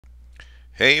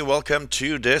Hey, welcome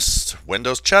to this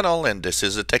Windows channel, and this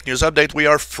is a tech news update. We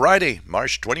are Friday,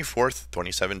 March 24th,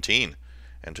 2017.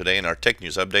 And today in our tech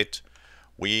news update,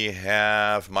 we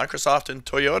have Microsoft and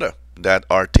Toyota that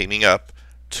are teaming up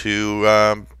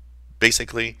to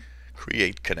basically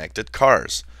create connected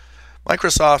cars.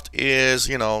 Microsoft is,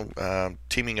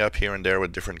 teaming up here and there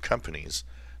with different companies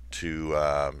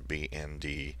to be in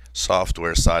the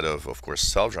software side of course,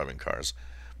 self-driving cars,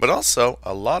 but also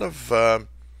a lot of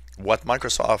what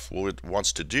Microsoft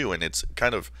wants to do, and it's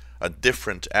kind of a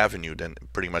different avenue than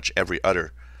pretty much every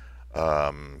other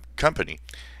company,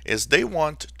 is they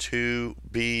want to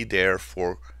be there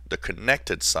for the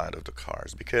connected side of the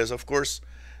cars, because of course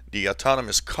the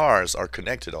autonomous cars are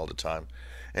connected all the time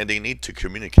and they need to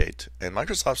communicate, and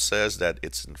Microsoft says that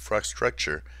its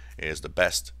infrastructure is the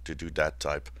best to do that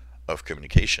type of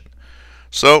communication.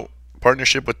 So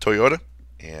partnership with Toyota,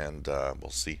 and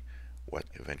we'll see what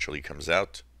eventually comes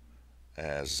out,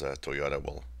 as Toyota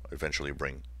will eventually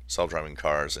bring self-driving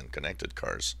cars and connected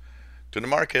cars to the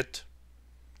market.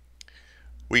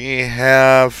 We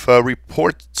have a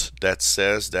report that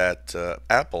says that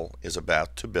Apple is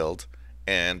about to build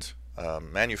and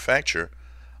manufacture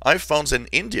iPhones in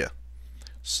India.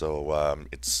 So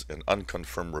it's an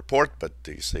unconfirmed report, but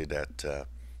they say that the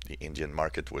Indian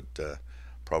market would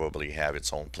probably have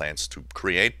its own plans to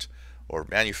create or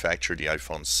manufacture the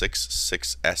iPhone 6,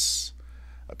 6S,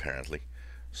 apparently.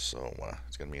 So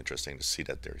it's going to be interesting to see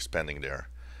that they're expanding their,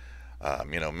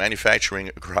 manufacturing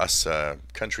across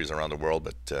countries around the world,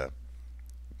 but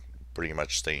pretty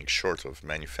much staying short of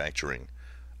manufacturing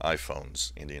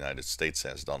iPhones in the United States,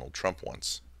 as Donald Trump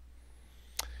wants.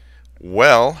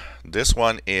 Well, this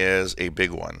one is a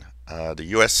big one. The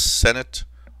U.S. Senate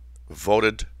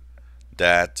voted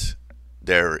that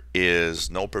there is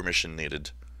no permission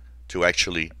needed to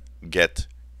actually get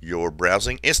your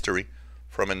browsing history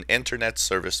from an internet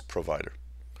service provider.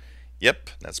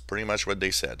 Yep, that's pretty much what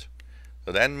they said.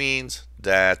 So that means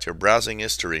that your browsing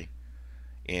history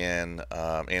and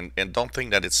don't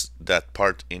think that it's that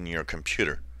part in your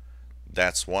computer.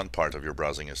 That's one part of your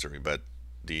browsing history, but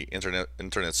the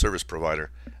internet service provider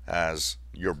has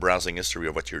your browsing history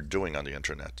of what you're doing on the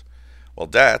internet. Well,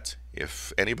 that,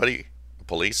 if anybody,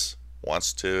 police,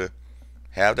 wants to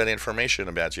have that information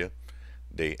about you,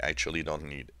 they actually don't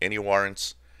need any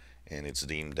warrants, and it's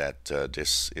deemed that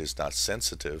this is not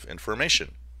sensitive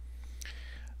information.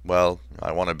 Well,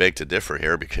 I want to beg to differ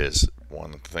here, because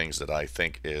one of the things that I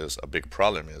think is a big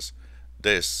problem is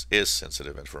this is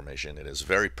sensitive information. It is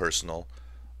very personal.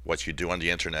 What you do on the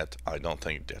internet, I don't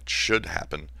think that should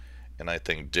happen, and I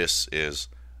think this is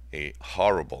a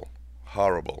horrible,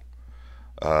 horrible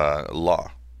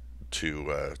law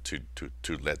to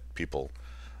let people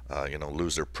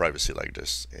lose their privacy like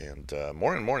this. And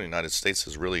more and more, the United States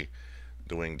is really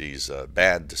doing these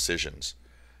bad decisions,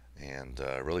 and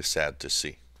really sad to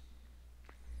see.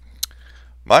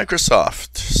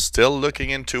 Microsoft still looking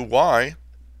into why,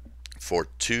 for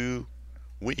 2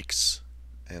 weeks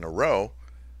in a row,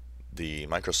 the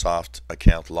Microsoft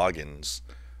account logins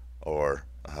or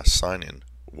sign-in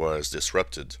was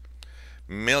disrupted.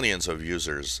 Millions of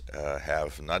users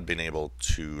have not been able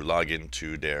to log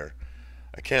into their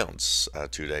accounts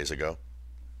 2 days ago.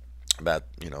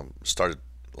 Started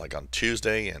like on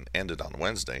Tuesday and ended on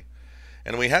Wednesday.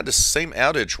 And we had the same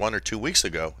outage 1 or 2 weeks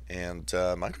ago, and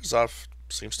Microsoft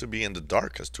seems to be in the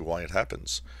dark as to why it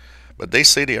happens. But they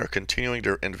say they are continuing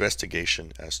their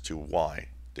investigation as to why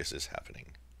this is happening.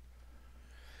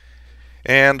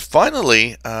 And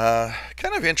finally,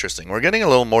 kind of interesting, we're getting a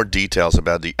little more details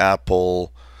about the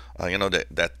Apple,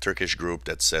 that Turkish group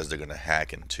that says they're going to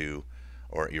hack into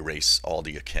or erase all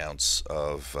the accounts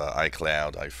of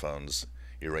iCloud, iPhones,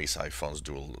 erase iPhones,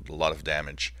 do a lot of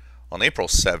damage. On April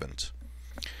 7th,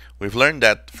 we've learned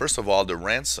that, first of all, the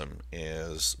ransom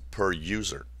is per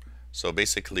user. So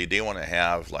basically, they want to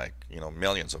have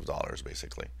millions of dollars,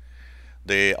 basically.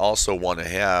 They also want to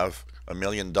have $1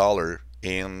 million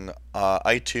in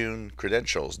iTunes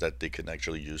credentials that they can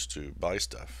actually use to buy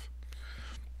stuff.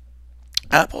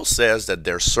 Apple says that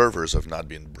their servers have not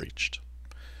been breached,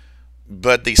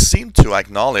 but they seem to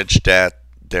acknowledge that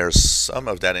there's some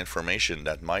of that information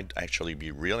that might actually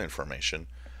be real information,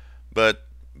 but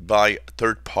by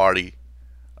third-party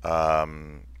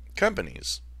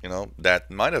companies, that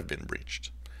might have been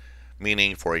breached.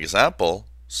 Meaning, for example,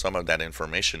 some of that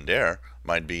information there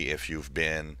might be if you've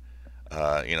been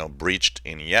breached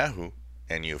in Yahoo,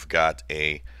 and you've got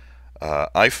a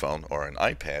iPhone or an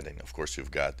iPad, and of course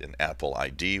you've got an Apple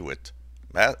ID with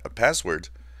a password.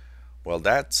 Well,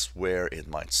 that's where it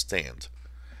might stand.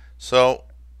 So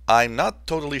I'm not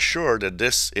totally sure that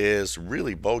this is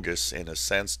really bogus, in a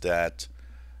sense that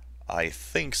I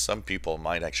think some people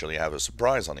might actually have a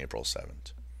surprise on April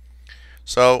 7th.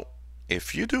 So,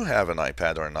 if you do have an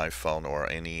iPad or an iPhone or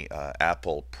any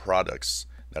Apple products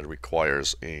that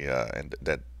requires and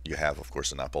that you have, of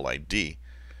course, an Apple ID,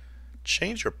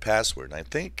 change your password. I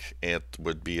think it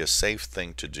would be a safe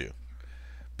thing to do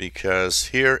because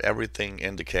here everything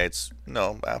indicates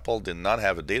no, Apple did not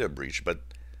have a data breach, but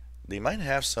they might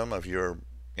have some of your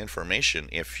information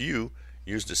if you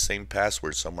use the same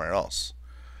password somewhere else.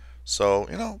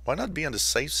 So, why not be on the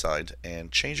safe side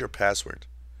and change your password?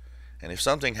 And if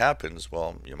something happens,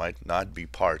 well, you might not be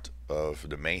part of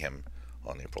the mayhem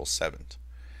on April 7th.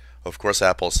 Of course,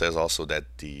 Apple says also that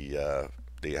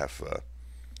they have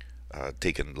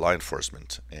taken law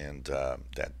enforcement and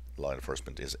that law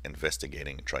enforcement is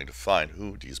investigating and trying to find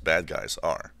who these bad guys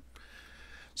are.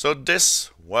 So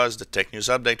this was the Tech News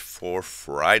Update for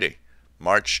Friday,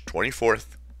 March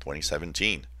 24th,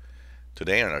 2017.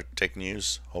 Today on our Tech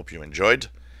News, hope you enjoyed.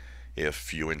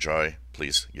 If you enjoy,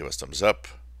 please give us thumbs up.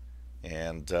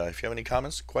 And if you have any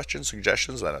comments, questions,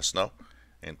 suggestions, let us know.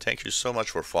 And thank you so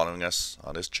much for following us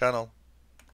on this channel.